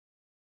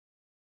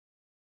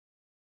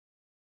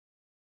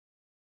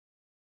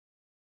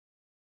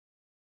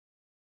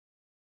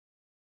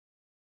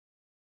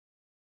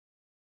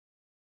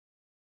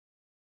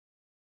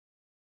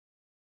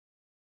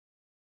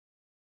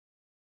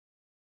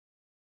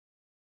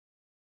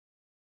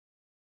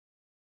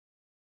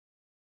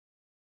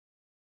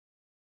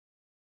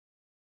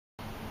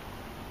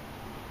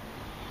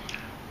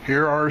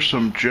Here are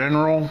some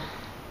general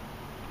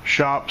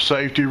shop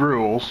safety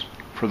rules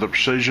for the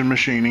precision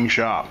machining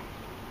shop.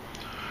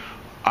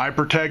 Eye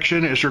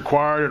protection is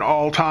required at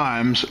all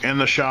times in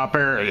the shop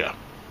area.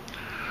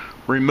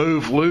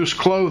 Remove loose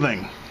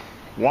clothing,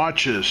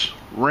 watches,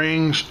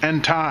 rings,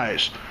 and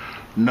ties.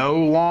 No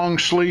long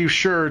sleeve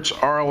shirts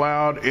are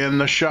allowed in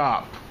the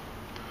shop.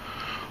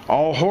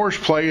 All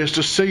horseplay is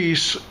to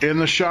cease in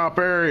the shop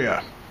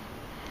area.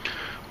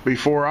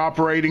 Before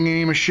operating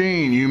any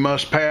machine, you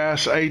must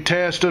pass a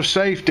test of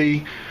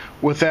safety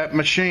with that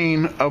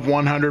machine of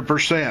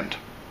 100%.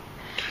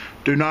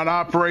 Do not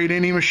operate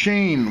any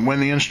machine when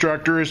the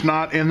instructor is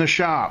not in the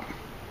shop.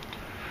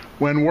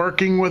 When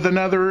working with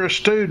another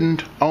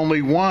student,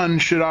 only one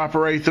should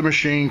operate the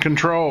machine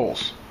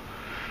controls.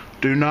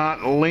 Do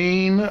not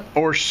lean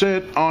or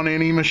sit on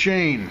any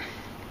machine.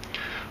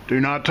 Do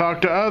not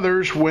talk to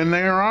others when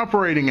they are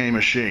operating a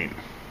machine.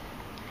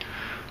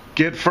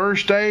 Get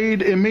first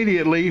aid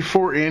immediately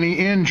for any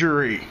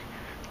injury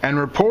and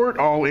report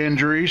all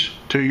injuries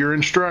to your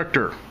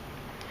instructor.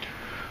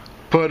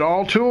 Put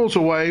all tools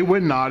away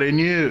when not in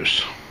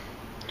use.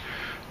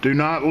 Do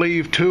not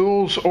leave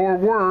tools or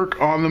work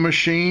on the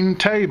machine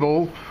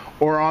table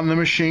or on the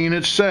machine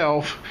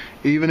itself,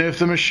 even if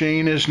the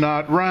machine is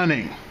not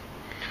running.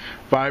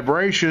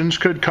 Vibrations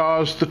could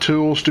cause the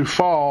tools to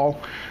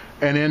fall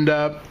and end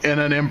up in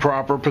an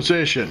improper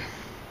position.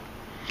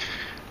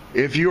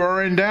 If you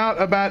are in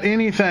doubt about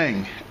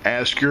anything,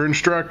 ask your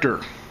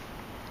instructor.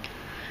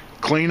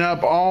 Clean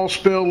up all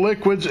spilled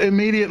liquids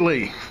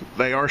immediately.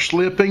 They are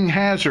slipping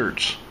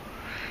hazards.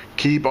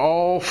 Keep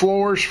all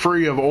floors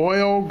free of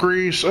oil,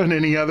 grease, and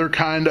any other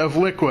kind of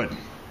liquid.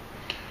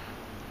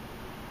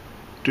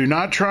 Do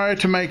not try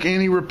to make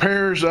any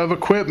repairs of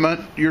equipment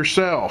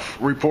yourself.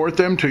 Report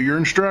them to your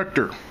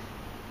instructor.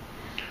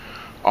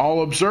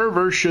 All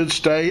observers should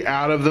stay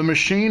out of the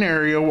machine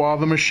area while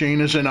the machine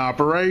is in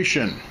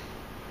operation.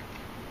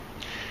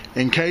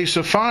 In case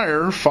of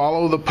fire,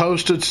 follow the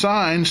posted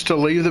signs to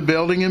leave the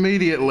building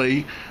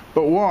immediately,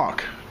 but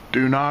walk.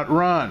 Do not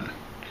run.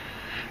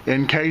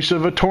 In case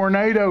of a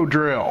tornado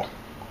drill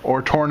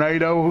or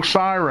tornado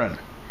siren,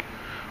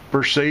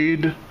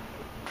 proceed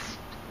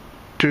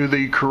to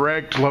the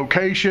correct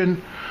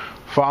location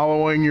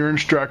following your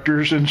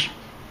instructor's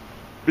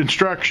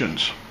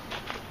instructions.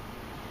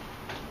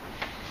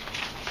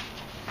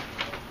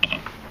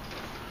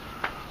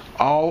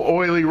 All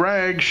oily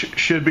rags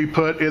should be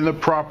put in the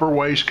proper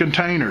waste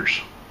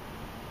containers.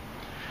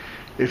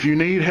 If you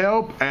need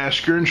help,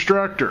 ask your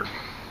instructor.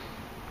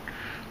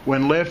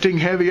 When lifting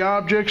heavy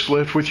objects,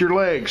 lift with your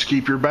legs.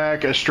 Keep your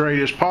back as straight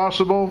as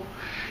possible.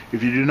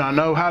 If you do not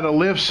know how to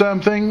lift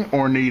something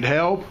or need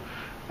help,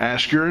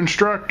 ask your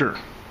instructor.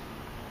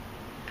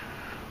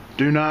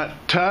 Do not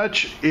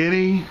touch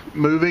any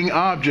moving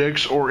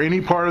objects or any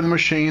part of the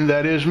machine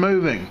that is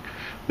moving.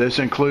 This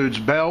includes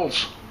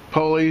belts,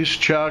 pulleys,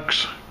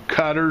 chucks,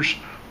 cutters,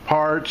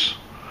 parts,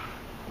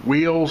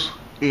 wheels,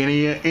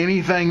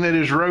 anything that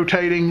is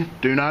rotating.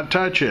 Do not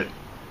touch it.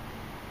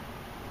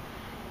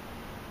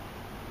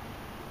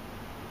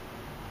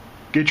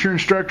 Get your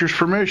instructor's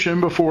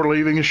permission before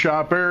leaving a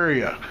shop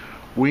area.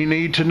 We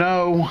need to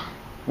know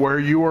where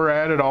you are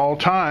at all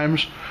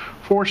times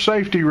for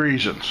safety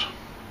reasons.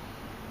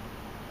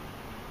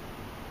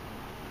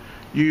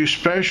 Use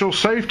special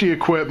safety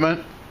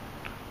equipment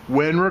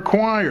when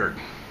required.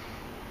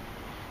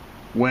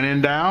 When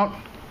in doubt,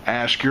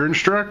 ask your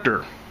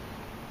instructor.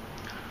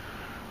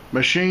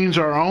 Machines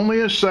are only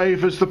as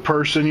safe as the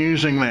person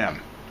using them.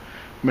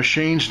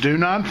 Machines do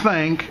not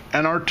think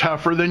and are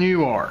tougher than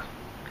you are.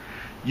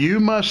 You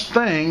must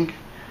think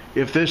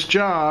if this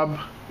job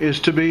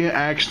is to be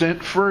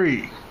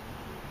accident-free.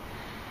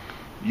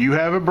 You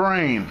have a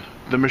brain.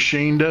 The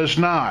machine does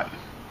not.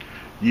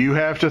 You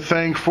have to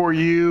think for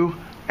you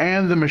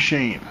and the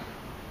machine.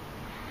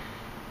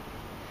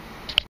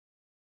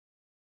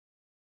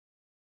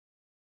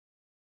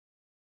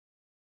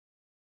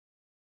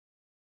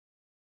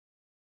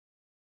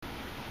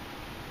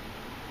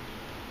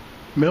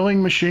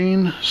 Milling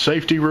machine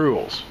safety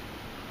rules.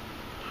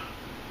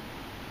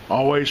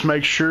 Always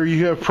make sure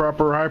you have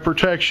proper eye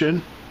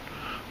protection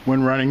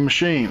when running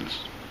machines.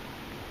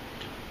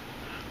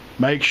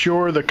 Make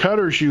sure the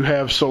cutters you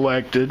have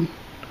selected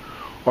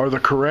are the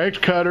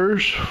correct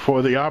cutters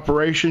for the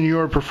operation you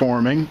are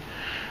performing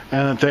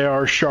and that they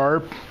are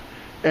sharp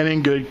and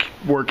in good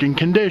working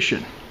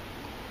condition.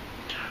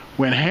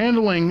 When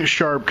handling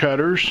sharp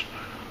cutters,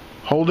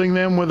 holding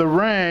them with a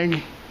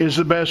rag is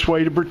the best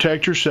way to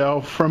protect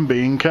yourself from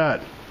being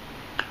cut.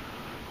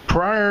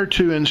 Prior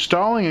to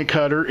installing a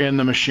cutter in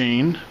the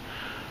machine,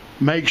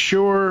 make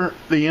sure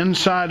the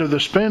inside of the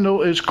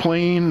spindle is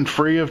clean and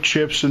free of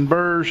chips and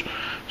burrs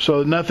so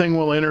that nothing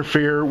will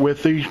interfere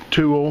with the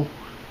tool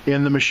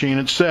in the machine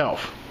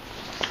itself.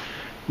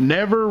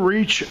 Never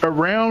reach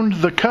around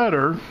the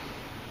cutter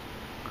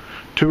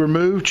to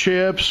remove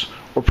chips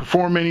or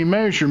perform any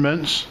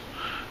measurements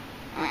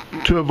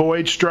to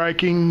avoid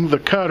striking the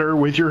cutter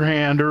with your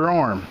hand or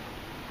arm.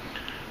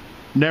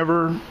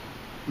 Never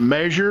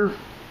measure,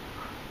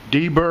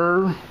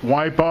 deburr,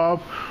 wipe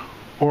off,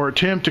 or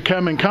attempt to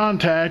come in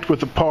contact with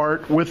the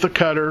part with the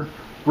cutter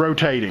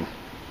rotating.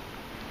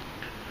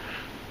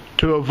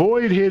 To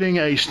avoid hitting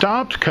a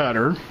stopped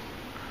cutter,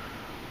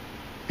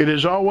 it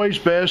is always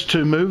best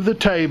to move the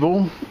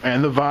table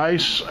and the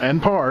vise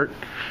and part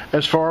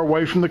as far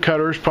away from the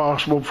cutter as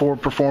possible before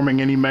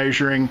performing any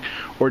measuring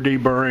or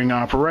deburring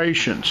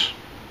operations.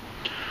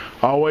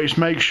 Always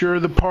make sure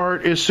the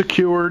part is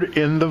secured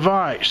in the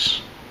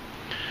vise.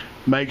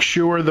 Make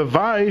sure the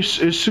vise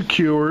is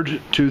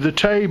secured to the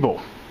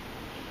table.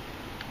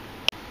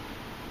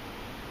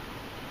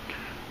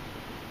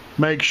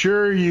 Make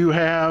sure you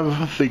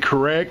have the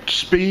correct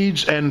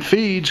speeds and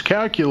feeds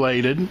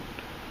calculated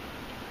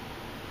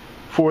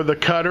for the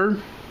cutter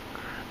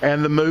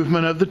and the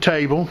movement of the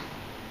table.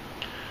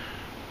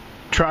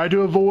 Try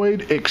to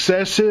avoid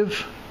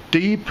excessive,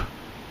 deep,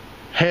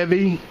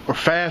 heavy, or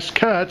fast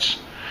cuts,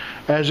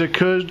 as it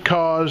could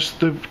cause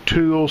the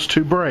tools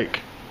to break.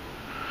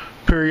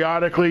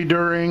 Periodically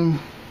during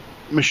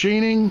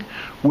machining,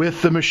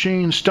 with the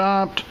machine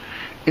stopped,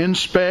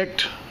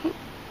 inspect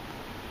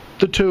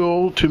the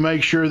tool to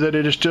make sure that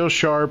it is still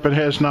sharp and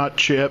has not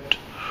chipped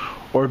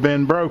or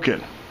been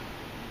broken.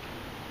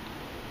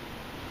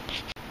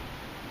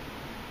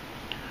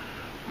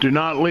 Do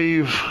not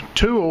leave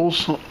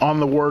tools on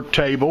the work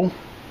table,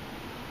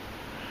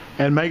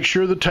 and make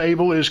sure the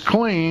table is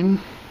clean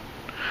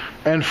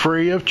and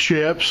free of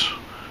chips.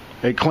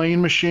 A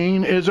clean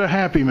machine is a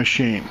happy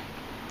machine.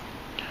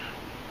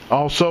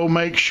 Also,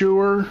 make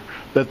sure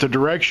that the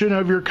direction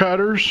of your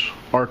cutters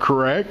are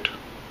correct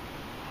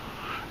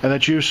and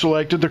that you've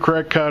selected the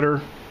correct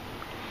cutter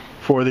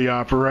for the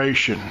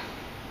operation.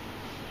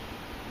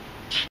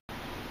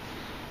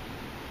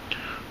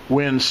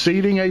 When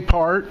seating a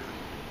part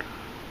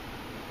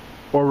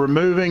or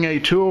removing a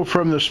tool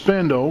from the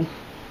spindle,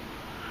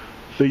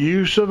 the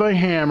use of a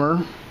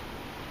hammer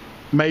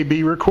may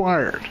be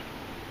required.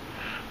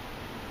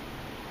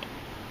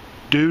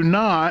 Do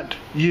not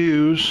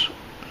use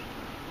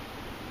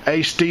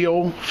a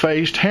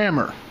steel-faced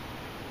hammer.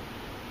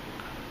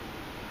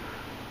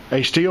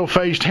 A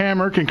steel-faced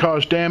hammer can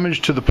cause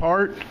damage to the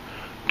part,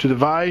 to the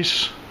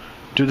vise,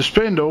 to the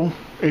spindle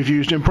if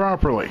used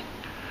improperly.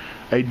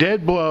 A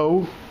dead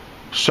blow,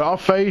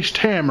 soft-faced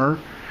hammer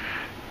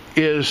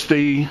is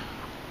the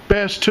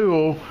best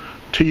tool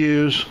to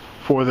use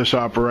for this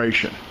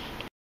operation.